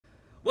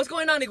What's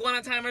going on,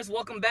 Iguana Timers?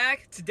 Welcome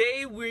back.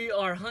 Today we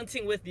are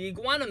hunting with the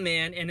Iguana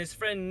Man and his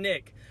friend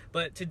Nick.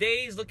 But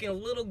today he's looking a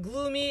little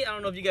gloomy. I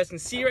don't know if you guys can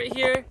see right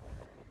here.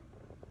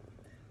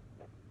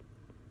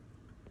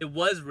 It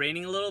was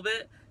raining a little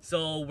bit,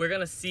 so we're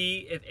gonna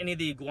see if any of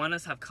the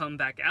iguanas have come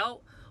back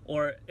out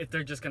or if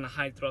they're just gonna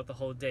hide throughout the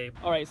whole day.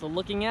 All right, so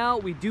looking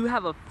out, we do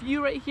have a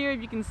few right here. If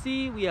you can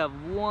see, we have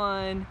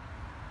 1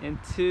 and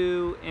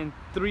 2 and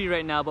 3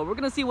 right now, but we're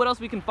gonna see what else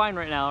we can find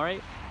right now. All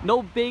right,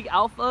 no big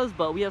alphas,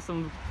 but we have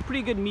some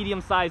pretty good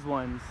medium-sized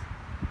ones.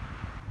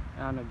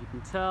 I don't know if you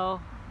can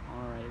tell.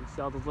 All right,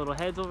 see all those little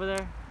heads over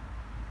there?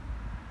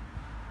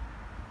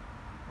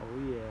 Oh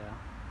yeah.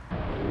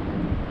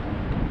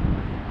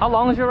 How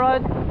long is your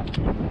rod?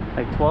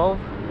 Like 12?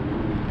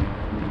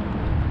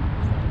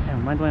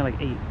 Damn, mine's only like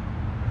 8. Okay.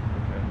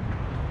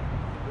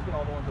 Look at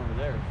all the ones over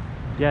there.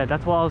 Yeah,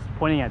 that's what I was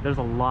pointing at. There's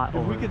a lot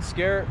over we could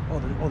scare... Oh,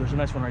 there's a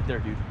nice one right there,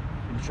 dude.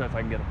 Let me try if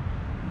I can get him.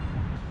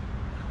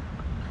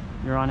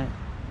 You're on it.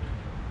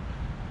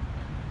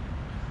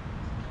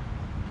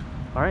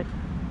 All right.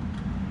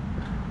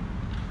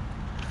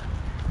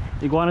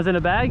 Iguana's in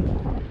a bag?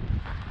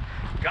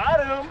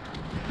 Got him!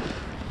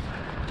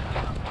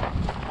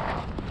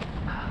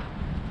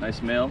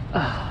 Nice male.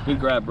 Good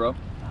grab, bro.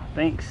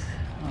 Thanks.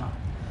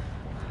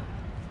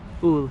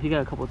 Ooh, he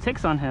got a couple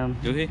ticks on him.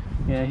 Did he?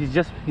 Yeah, he's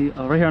right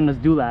here on this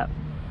dewlap.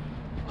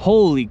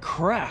 Holy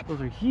crap!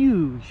 Those are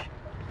huge.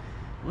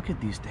 Look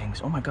at these things.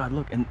 Oh my god,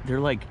 look. And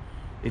they're like,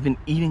 they've been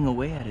eating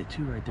away at it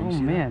too right there. Oh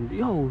man,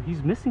 yo,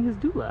 he's missing his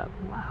dewlap.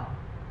 Wow.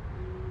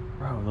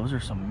 Bro, those are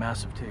some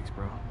massive ticks,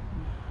 bro.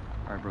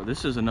 All right, bro,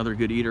 this is another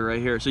good eater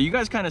right here. So you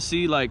guys kind of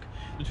see, like,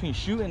 between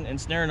shooting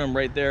and snaring them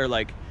right there,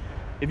 like,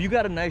 if you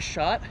got a nice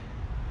shot,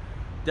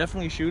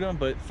 definitely shoot them,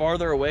 but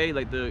farther away,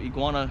 like the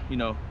iguana, you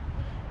know,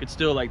 could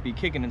still like be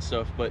kicking and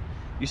stuff. But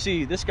you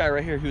see this guy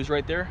right here, who's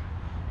right there,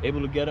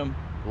 able to get him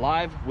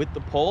live with the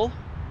pole,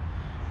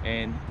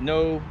 and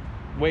no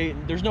way,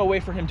 there's no way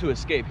for him to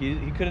escape.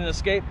 He couldn't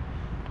escape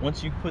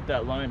once you put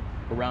that line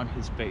around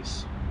his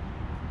face.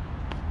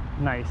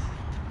 Nice.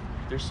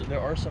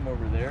 There are some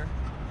over there.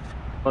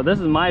 Well,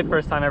 this is my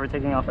first time ever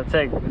taking off a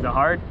tick. Is it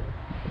hard?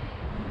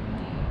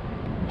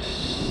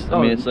 I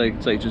mean, it's like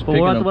just but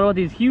picking what them. about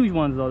these huge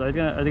ones though? Are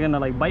they gonna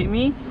like bite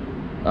me?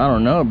 I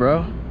don't know,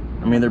 bro.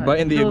 I mean, they're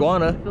biting the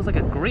iguana. It feels like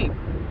a grape.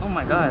 Oh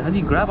my god, how do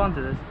you grab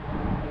onto this?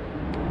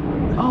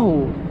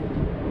 Oh,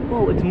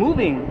 whoa, it's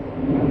moving.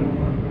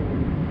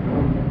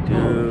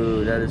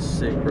 Dude, that is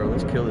sick, bro.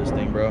 Let's kill this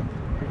thing, bro.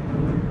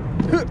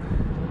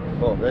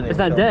 Oh, that it's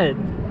not dead.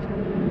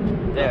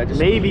 Yeah, just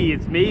maybe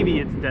it's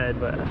dead,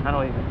 but I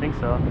don't even think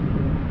so.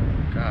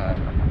 God.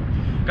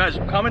 Guys,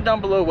 comment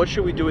down below, what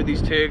should we do with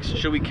these ticks?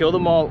 Should we kill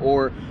them all,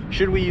 or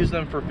should we use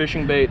them for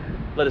fishing bait?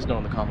 Let us know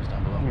in the comments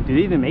down below. Do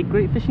they even make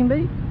great fishing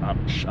bait?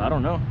 I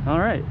don't know. All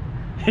right.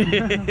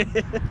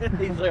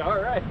 He's like,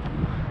 all right.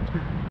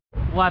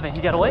 What happened?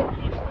 He got away?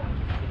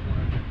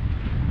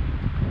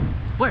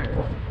 Where?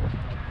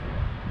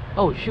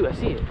 Oh shoot, I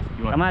see it.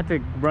 I'm gonna have to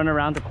run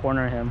around to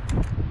corner him.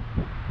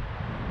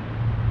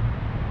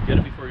 Get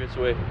him before he gets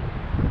away.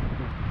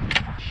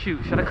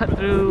 Shoot, should I cut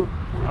through?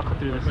 I'll cut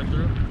through this. Cut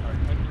through?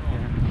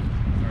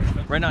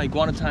 Yeah. Right now,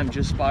 Iguana Time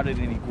just spotted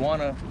an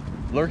iguana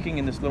lurking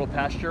in this little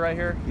pasture right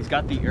here. He's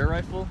got the air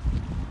rifle.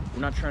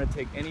 We're not trying to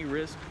take any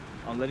risk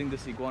on letting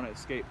this iguana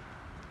escape.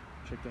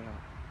 Check that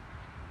out.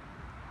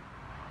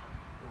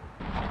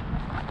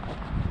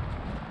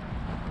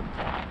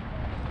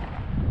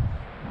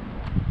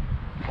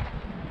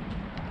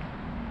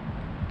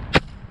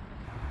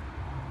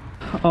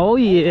 Oh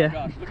yeah. Oh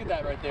my gosh, look at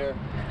that right there.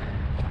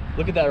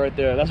 Look at that right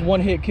there. That's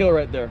one hit kill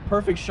right there.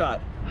 Perfect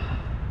shot.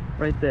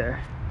 Right there.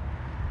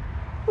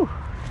 Whew.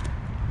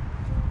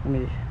 Let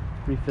me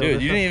refill this.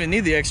 Dude, you didn't even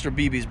need the extra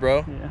BBs,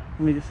 bro. Yeah, let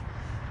me just...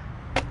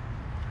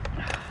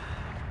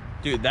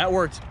 Dude, that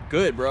worked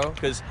good, bro,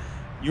 because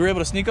you were able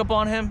to sneak up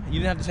on him. You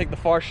didn't have to take the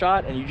far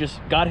shot, and you just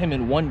got him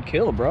in one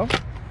kill, bro. Oh,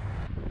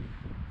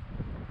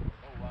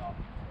 wow.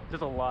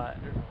 There's a lot.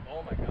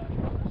 Oh, my gosh,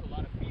 bro. There's a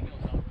lot of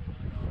females out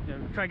there.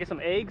 Yeah, try to get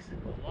some eggs.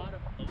 A lot of...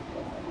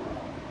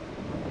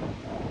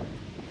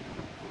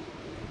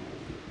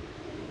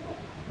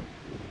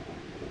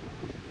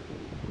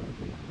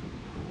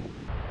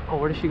 Oh,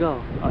 where did she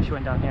go? Oh, she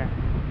went down here.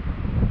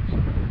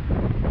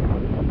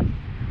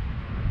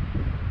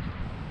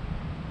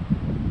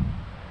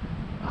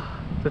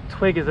 The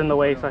twig is in the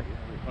way, so It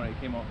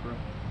came off, bro.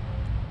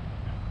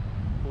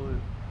 Pull it.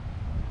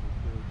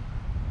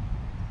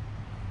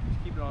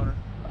 Just keep it on her.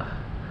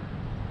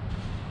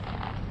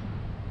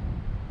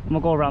 I'm gonna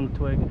go around the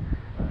twig.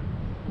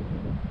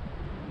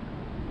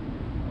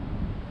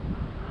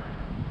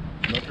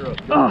 Look her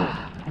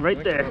up.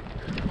 Right there.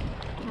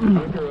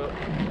 Look her up.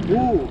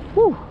 Ooh.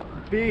 Woo.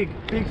 Big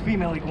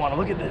female iguana.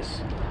 Look at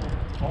this.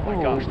 Oh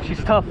my gosh.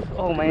 She's tough.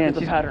 Oh man. Look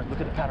at the pattern.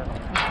 Look at the pattern.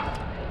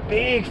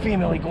 Big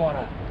female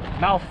iguana.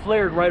 Mouth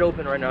flared right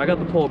open right now. I got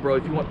the pole, bro,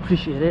 if you want.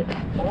 Appreciate it.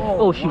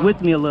 Oh, she wow.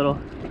 whipped me a little.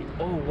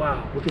 Oh,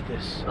 wow. Look at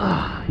this.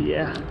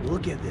 Yeah.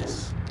 Look at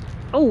this.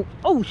 Oh,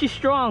 she's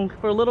strong.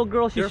 For a little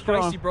girl, she's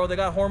strong. They're feisty, bro. They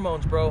got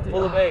hormones, bro.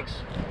 Full of eggs.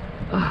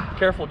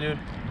 Careful, dude.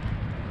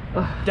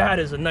 That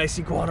is a nice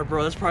iguana,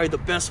 bro. That's probably the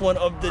best one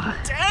of the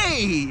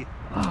day.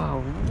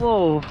 Oh,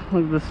 whoa.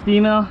 Look at this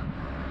female.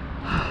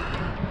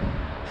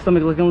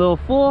 Stomach looking a little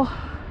full.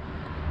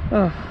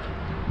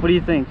 What do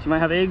you think? She might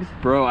have eggs?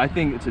 Bro, I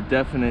think it's a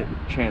definite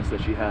chance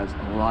that she has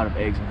a lot of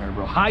eggs in her,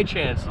 bro. High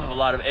chance of a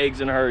lot of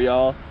eggs in her,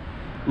 y'all.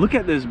 Look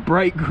at this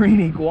bright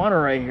green iguana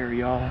right here,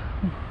 y'all.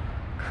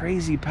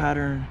 Crazy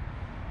pattern.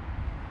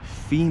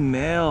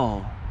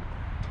 Female.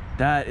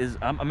 That is,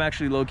 I'm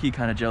actually low-key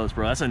kind of jealous,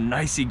 bro. That's a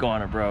nice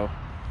iguana, bro.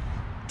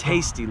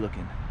 Tasty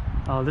looking.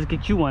 Oh, let's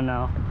get you one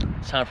now.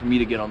 It's time for me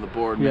to get on the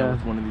board, man,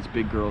 with one of these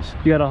big girls.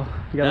 You got a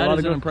that lot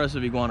is of an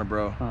impressive iguana,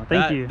 bro. Oh,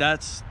 thank you.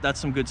 That's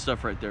some good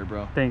stuff right there,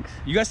 bro. Thanks.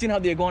 You guys seen how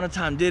the iguana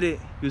time did it?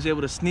 He was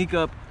able to sneak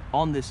up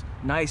on this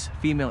nice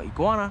female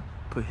iguana,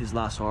 put his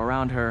lasso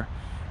around her,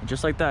 and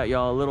just like that,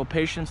 y'all, a little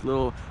patience, a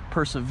little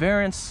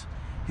perseverance.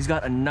 He's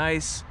got a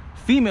nice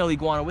female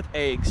iguana with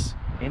eggs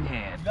in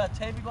hand. You got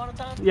tape iguana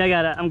time? Yeah, I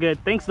got it. I'm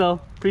good. Thanks, though.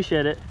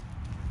 Appreciate it.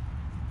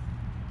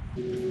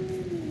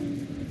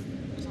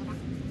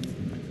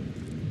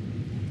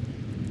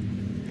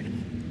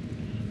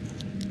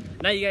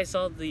 Now you guys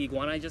saw the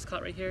iguana I just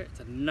caught right here. It's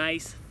a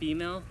nice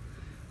female,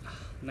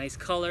 nice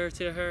color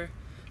to her.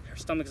 Her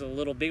stomach's a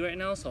little big right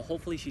now, so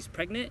hopefully she's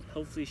pregnant.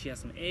 Hopefully she has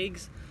some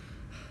eggs.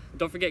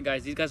 Don't forget,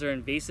 guys, these guys are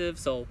invasive,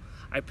 so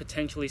I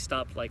potentially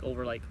stopped like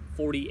over like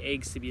 40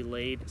 eggs to be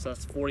laid. So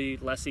that's 40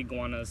 less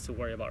iguanas to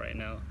worry about right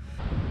now.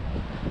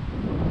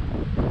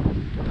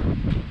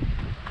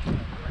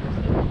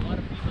 A lot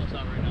of females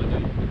out right now,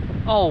 dude.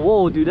 Oh,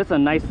 whoa, dude, that's a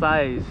nice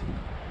size.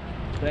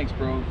 Thanks,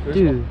 bro.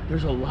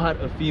 There's a lot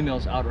of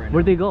females out right now.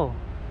 Where'd they go?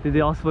 Did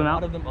they all swim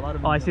out? A lot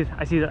of them. Oh, I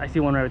see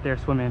one right there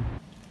swimming.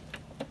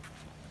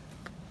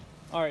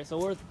 All right,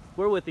 so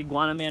we're with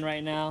Iguana Man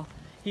right now.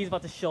 He's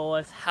about to show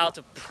us how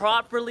to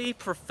properly,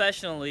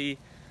 professionally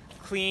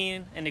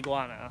clean an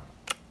iguana.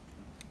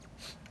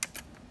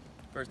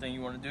 First thing you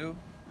want to do,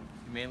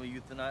 you mainly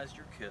euthanize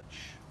your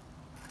catch.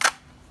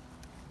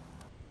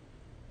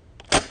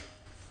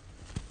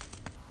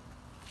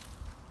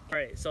 All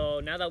right, so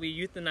now that we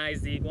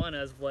euthanize the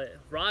iguanas, what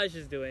Raj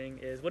is doing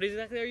is, what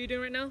exactly are you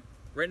doing right now?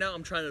 Right now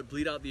I'm trying to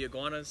bleed out the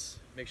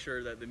iguanas, make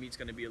sure that the meat's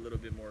going to be a little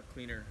bit more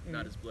cleaner,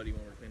 not as bloody when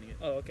we're cleaning it.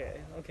 Oh,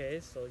 okay,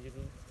 so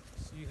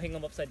you hang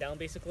them upside down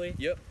basically?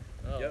 Yep.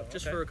 Oh, yep,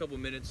 just for a couple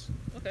minutes.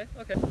 Okay.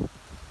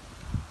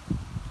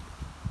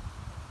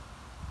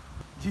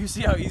 Do you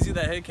see how easy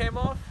that head came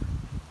off?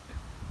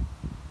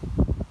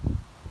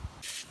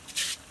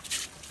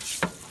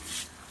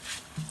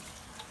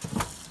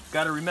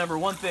 Gotta remember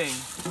one thing.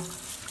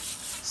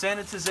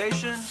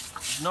 Sanitization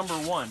is number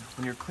one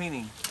when you're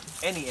cleaning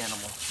any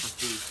animal for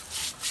food.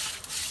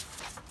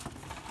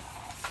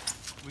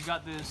 We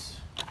got this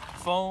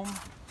foam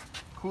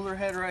cooler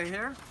head right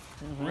here.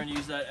 We're gonna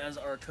use that as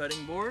our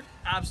cutting board.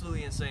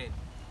 Absolutely insane.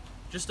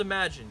 Just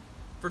imagine,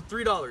 for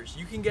 $3,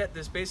 you can get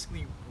this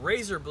basically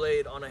razor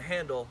blade on a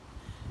handle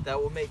that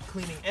will make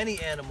cleaning any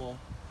animal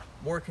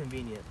more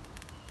convenient.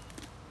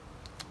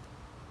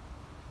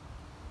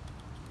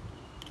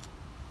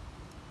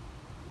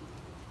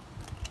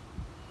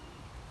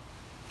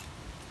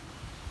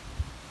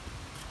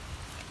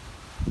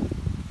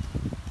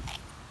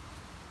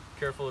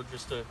 Careful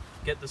just to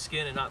get the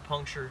skin and not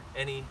puncture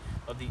any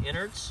of the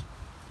innards.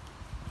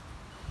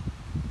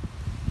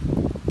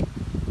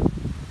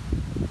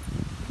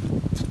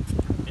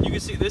 And you can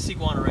see this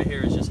iguana right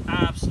here is just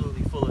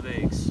absolutely full of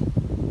eggs.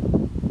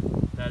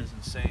 That is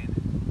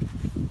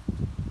insane.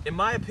 In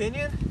my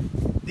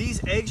opinion,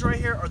 these eggs right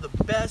here are the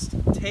best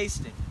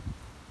tasting.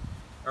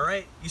 All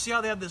right, you see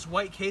how they have this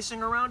white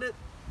casing around it?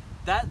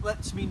 That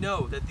lets me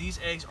know that these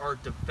eggs are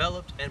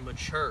developed and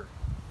mature.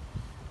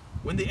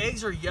 When the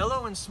eggs are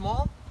yellow and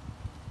small,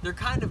 they're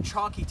kind of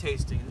chalky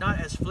tasting, not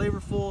as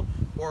flavorful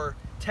or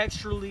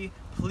texturally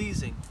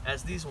pleasing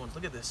as these ones.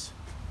 Look at this.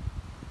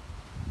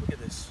 Look at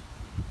this.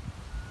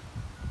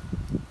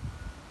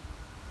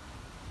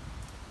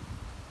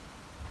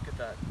 Look at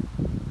that.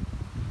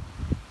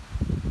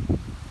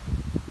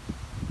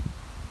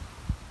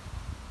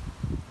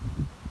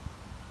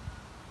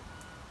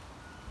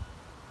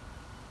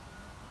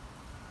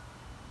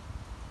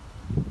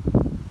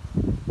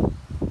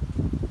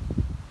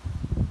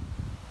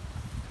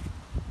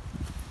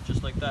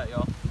 Just like that,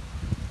 y'all.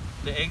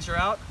 The eggs are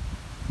out.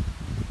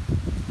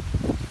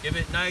 Give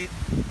it night.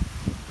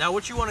 Now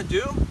what you want to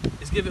do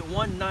is give it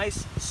one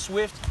nice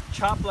swift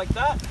chop like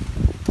that.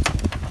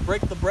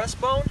 Break the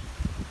breastbone.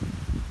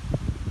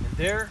 And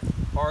there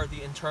are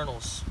the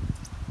internals.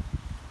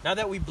 Now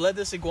that we bled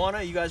this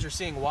iguana, you guys are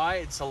seeing why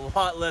it's a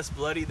lot less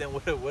bloody than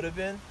what it would have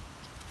been.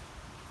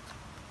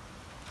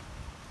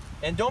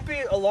 And don't be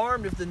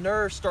alarmed if the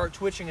nerves start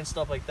twitching and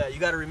stuff like that. You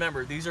got to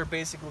remember, these are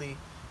basically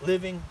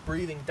living,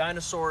 breathing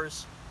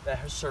dinosaurs that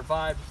have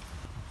survived.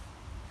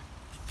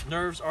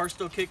 Nerves are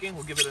still kicking.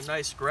 We'll give it a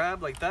nice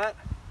grab like that.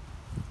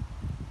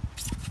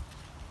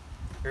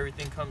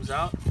 Everything comes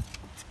out.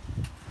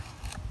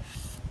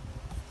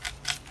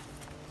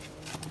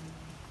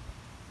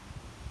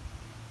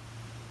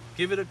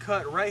 Give it a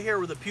cut right here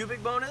where the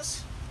pubic bone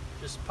is.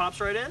 Just pops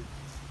right in.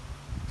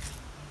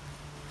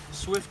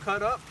 Swift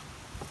cut up.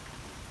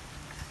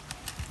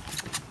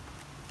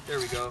 There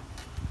we go.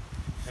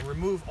 And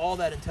remove all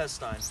that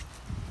intestine.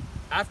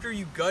 After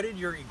you gutted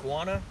your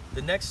iguana,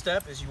 the next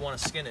step is you want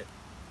to skin it.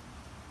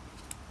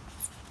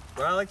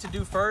 What I like to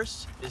do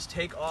first is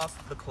take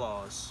off the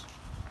claws.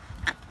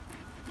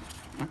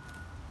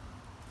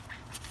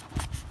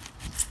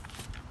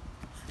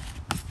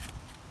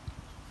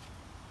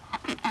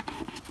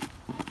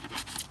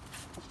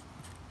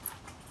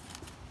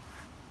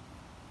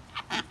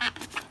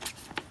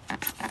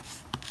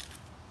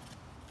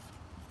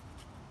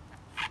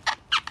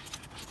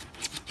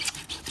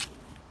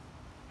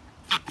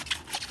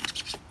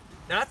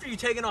 Now after you've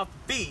taken off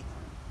the feet,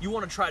 you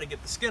want to try to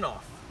get the skin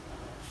off.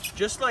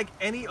 Just like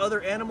any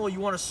other animal, you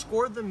want to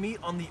score the meat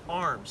on the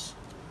arms.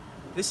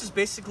 This is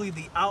basically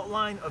the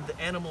outline of the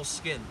animal's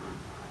skin.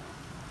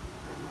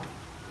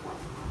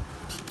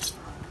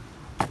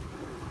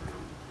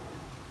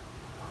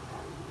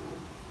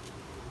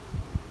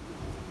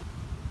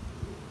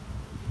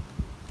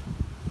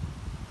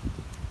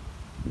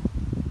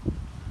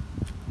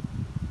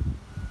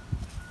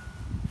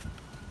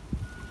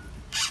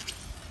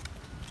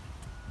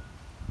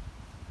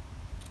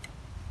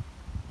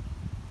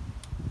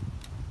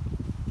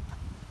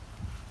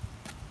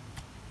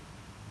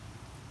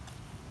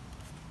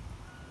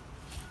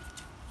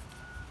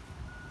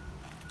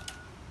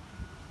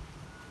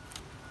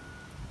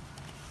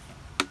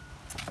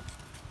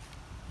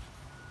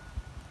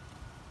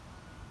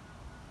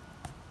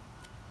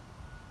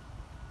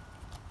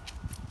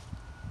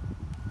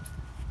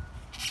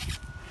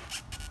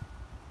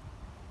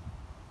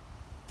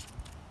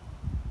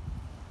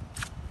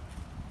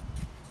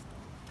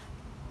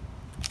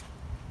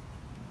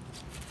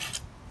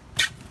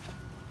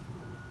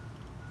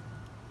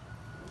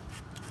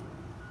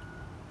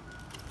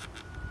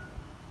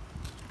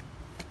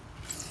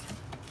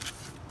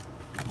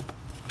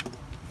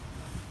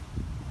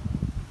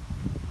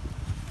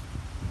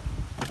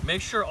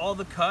 Make sure all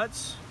the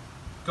cuts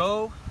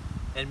go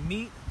and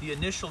meet the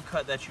initial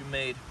cut that you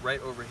made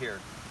right over here.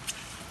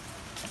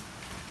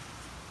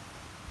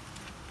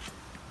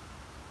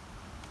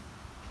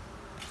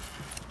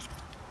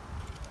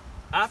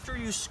 After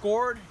you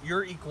scored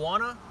your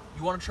iguana,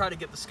 you want to try to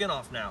get the skin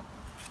off now.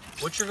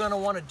 What you're going to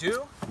want to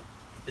do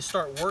is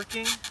start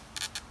working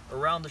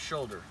around the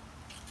shoulder.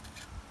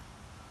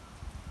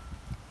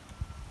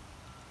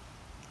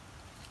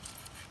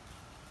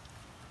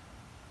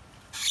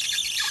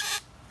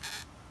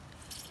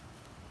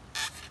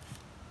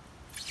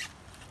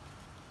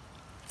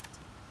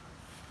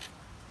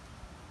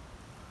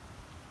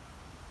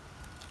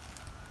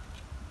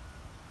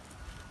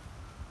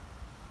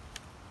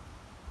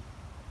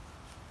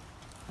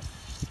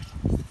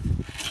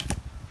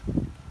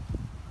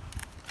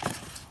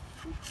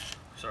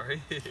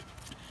 Sorry.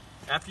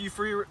 After you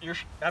free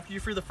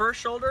the first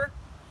shoulder,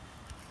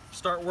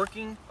 start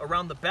working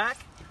around the back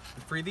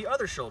and free the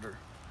other shoulder.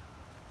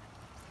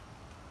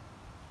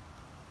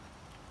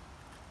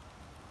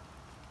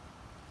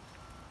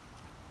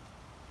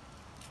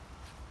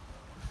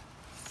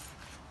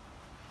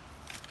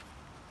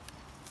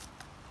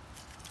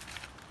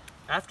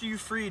 After you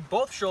freed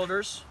both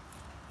shoulders,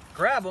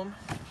 grab them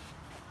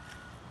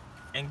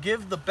and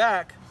give the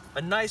back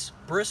a nice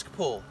brisk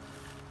pull.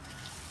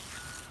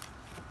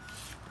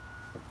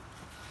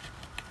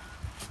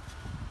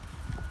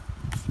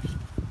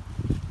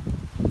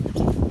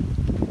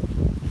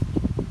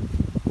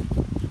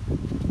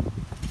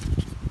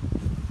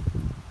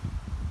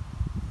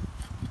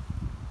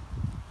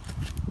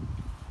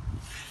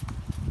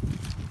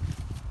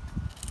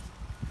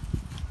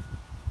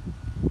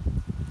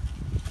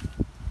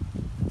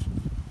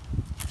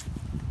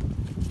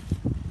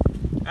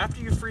 After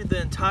you freed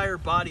the entire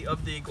body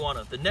of the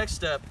iguana, the next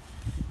step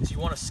is you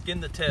want to skin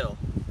the tail.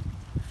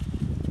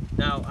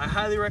 Now, I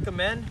highly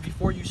recommend,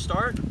 before you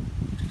start,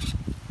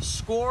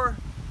 score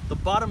the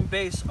bottom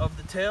base of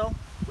the tail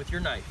with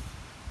your knife.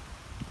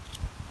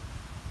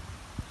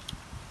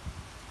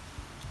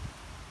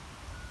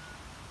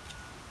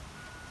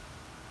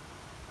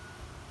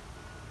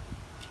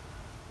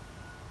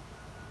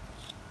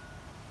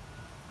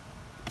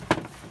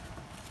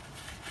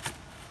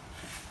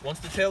 Once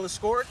the tail is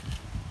scored,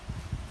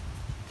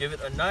 give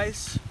it a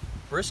nice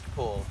brisk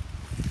pull.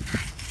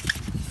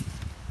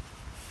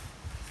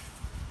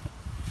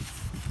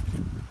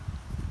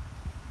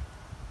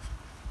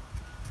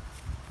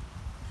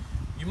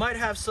 You might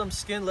have some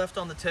skin left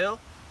on the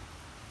tail.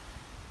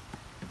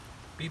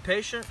 Be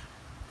patient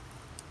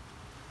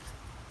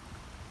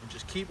and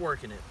just keep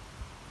working it.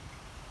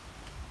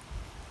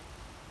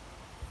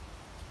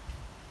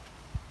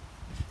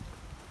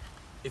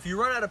 If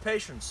you run out of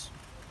patience,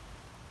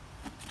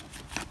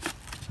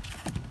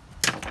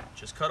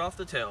 just cut off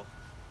the tail.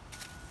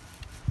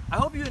 I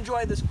hope you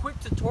enjoyed this quick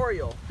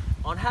tutorial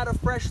on how to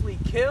freshly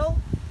kill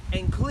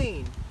and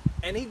clean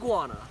an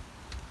iguana.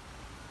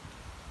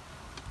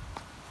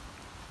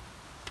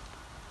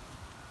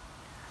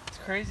 It's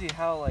crazy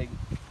how like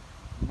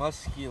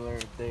muscular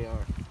they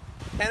are.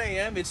 10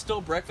 a.m. It's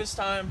still breakfast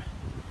time.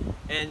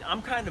 And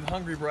I'm kind of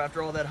hungry, bro,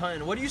 after all that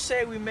hunting. What do you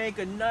say we make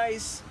a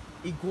nice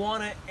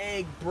iguana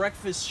egg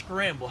breakfast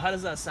scramble? How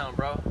does that sound,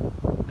 bro?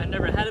 I've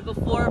never had it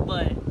before,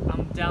 but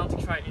I'm down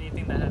to try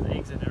anything that has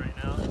eggs in it right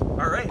now.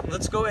 All right,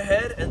 let's go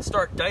ahead and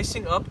start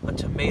dicing up a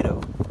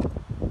tomato.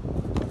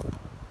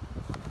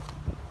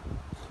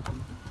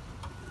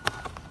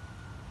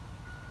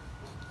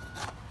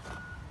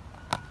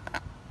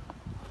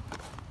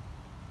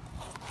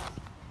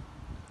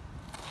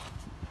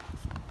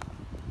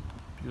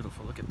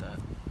 Beautiful, look at that.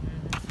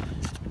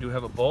 We do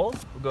have a bowl.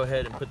 We'll go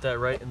ahead and put that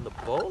right in the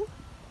bowl.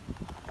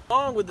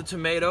 Along with the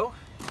tomato,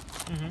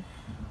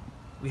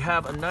 we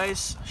have a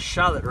nice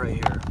shallot right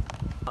here.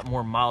 A lot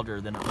more milder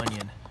than an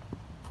onion.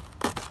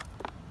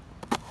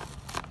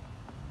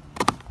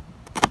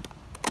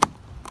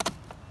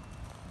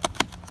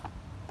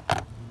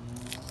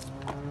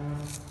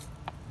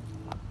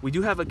 We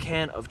do have a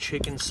can of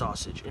chicken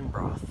sausage in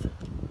broth.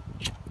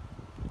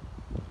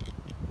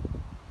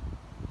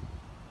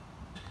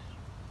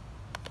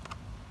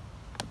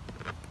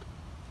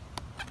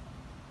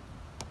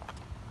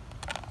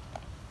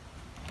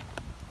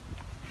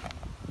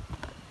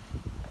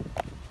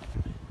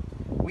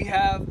 We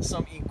have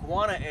some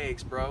iguana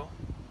eggs, bro.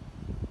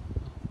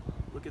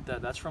 Look at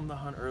that. That's from the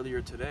hunt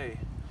earlier today.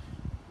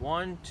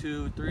 1,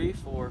 2, 3,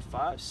 4,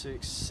 5,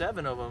 6,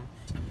 7 of them.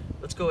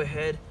 Let's go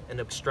ahead and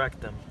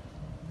extract them.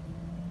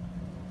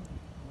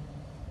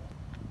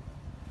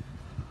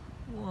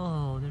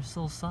 Whoa, they're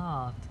so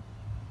soft.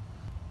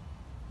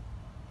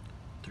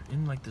 They're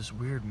in like this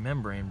weird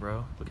membrane,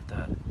 bro. Look at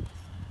that.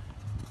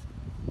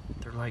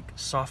 They're like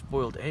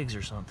soft-boiled eggs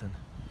or something.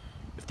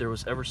 If there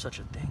was ever such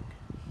a thing.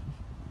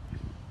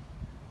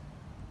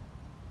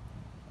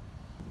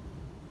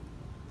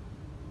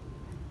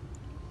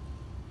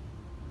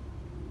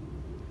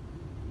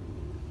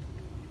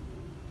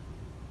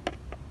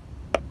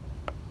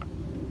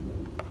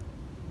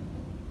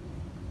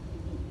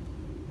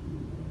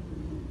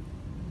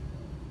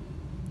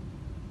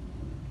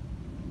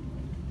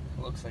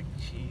 Looks like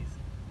cheese.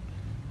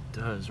 It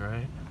does,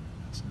 right?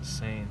 It's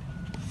insane.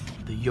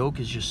 The yolk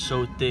is just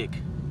so thick.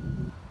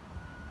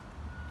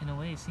 In a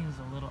way, it seems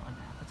a little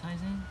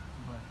unappetizing,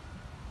 but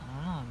I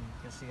don't know.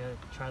 I guess you gotta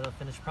try the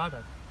finished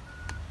product.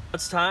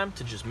 It's time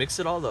to just mix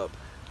it all up.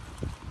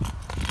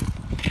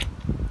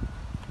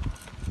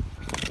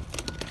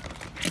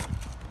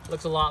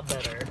 Looks a lot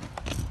better.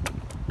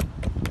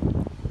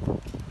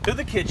 To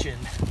the kitchen.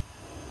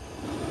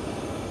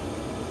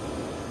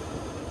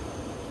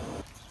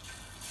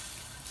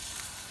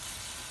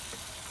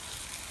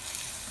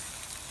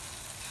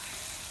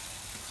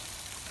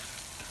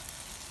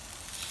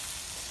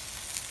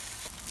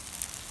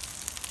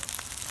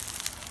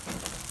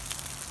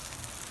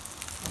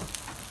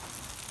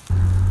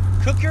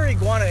 Cook your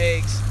iguana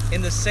eggs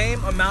in the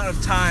same amount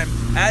of time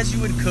as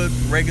you would cook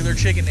regular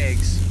chicken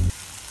eggs.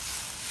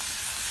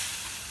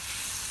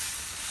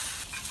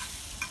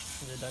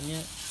 Is it done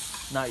yet?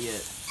 Not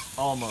yet.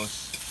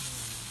 Almost.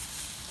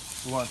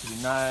 We want it to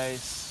be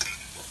nice,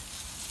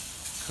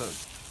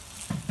 cooked.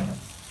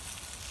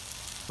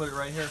 Put it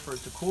right here for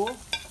it to cool.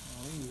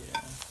 Oh yeah.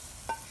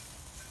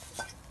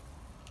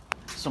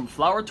 Some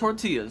flour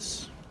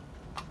tortillas.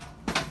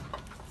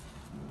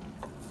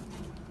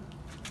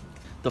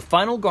 The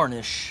final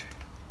garnish.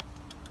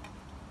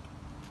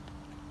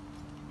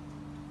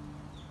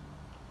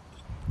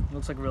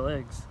 Looks like real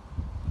eggs.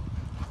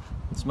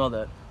 Smell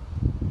that.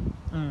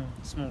 It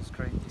smells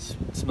great.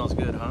 It smells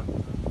good, huh?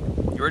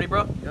 You ready,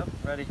 bro? Yep,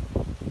 ready.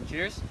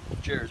 Cheers.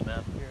 Cheers,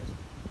 man. Cheers.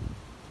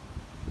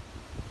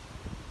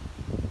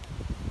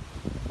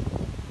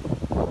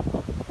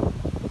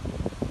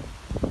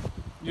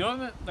 You know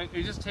what? Like,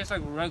 it just tastes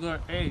like regular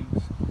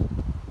eggs.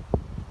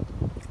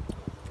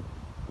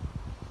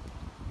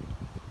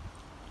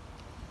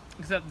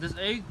 Except this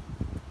egg,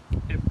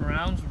 it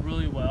browns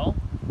really well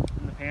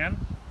in the pan.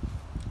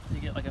 You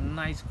get like a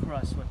nice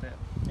crust with it.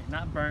 Like,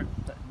 not burnt,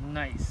 but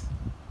nice.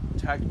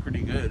 It's hacked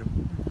pretty good.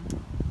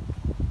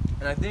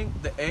 And I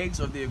think the eggs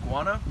of the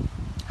iguana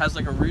has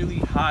like a really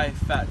high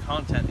fat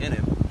content in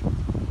it.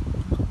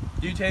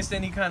 Do you taste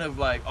any kind of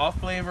like off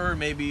flavor,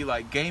 maybe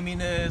like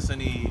gaminess,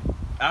 any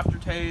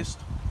aftertaste?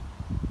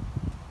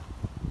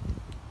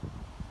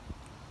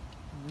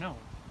 No,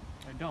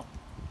 I don't.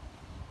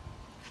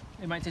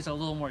 It might taste a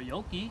little more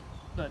yolky,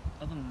 but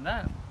other than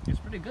that, it's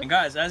pretty good. And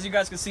guys, as you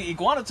guys can see,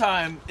 Iguana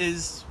Time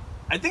is,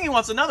 I think he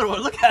wants another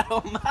one. Look at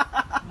him.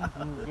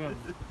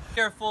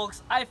 Here,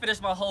 folks, I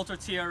finished my whole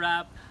tortilla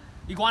wrap.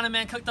 Iguana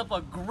Man cooked up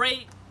a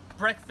great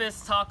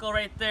breakfast taco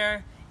right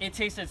there. It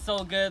tasted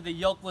so good. The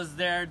yolk was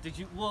there.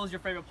 What was your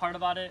favorite part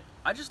about it?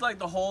 I just like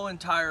the whole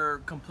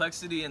entire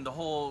complexity and the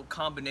whole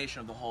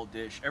combination of the whole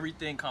dish.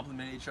 Everything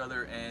complemented each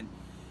other, and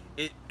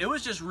it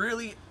was just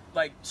really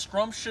like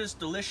scrumptious,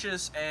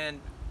 delicious,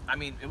 and I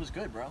mean, it was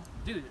good, bro.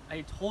 Dude,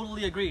 I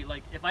totally agree.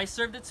 Like, if I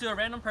served it to a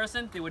random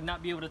person, they would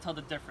not be able to tell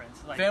the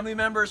difference. Like, family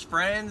members,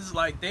 friends,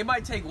 like, they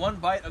might take one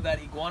bite of that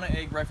iguana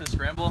egg breakfast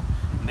scramble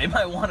They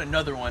might want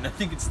another one. I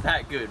think it's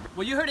that good.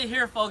 Well, you heard it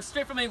here, folks.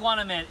 Straight from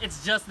Iguana Man.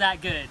 It's just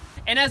that good.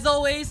 And as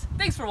always,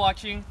 thanks for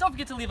watching. Don't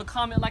forget to leave a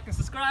comment, like, and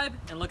subscribe,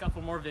 and look out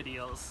for more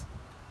videos.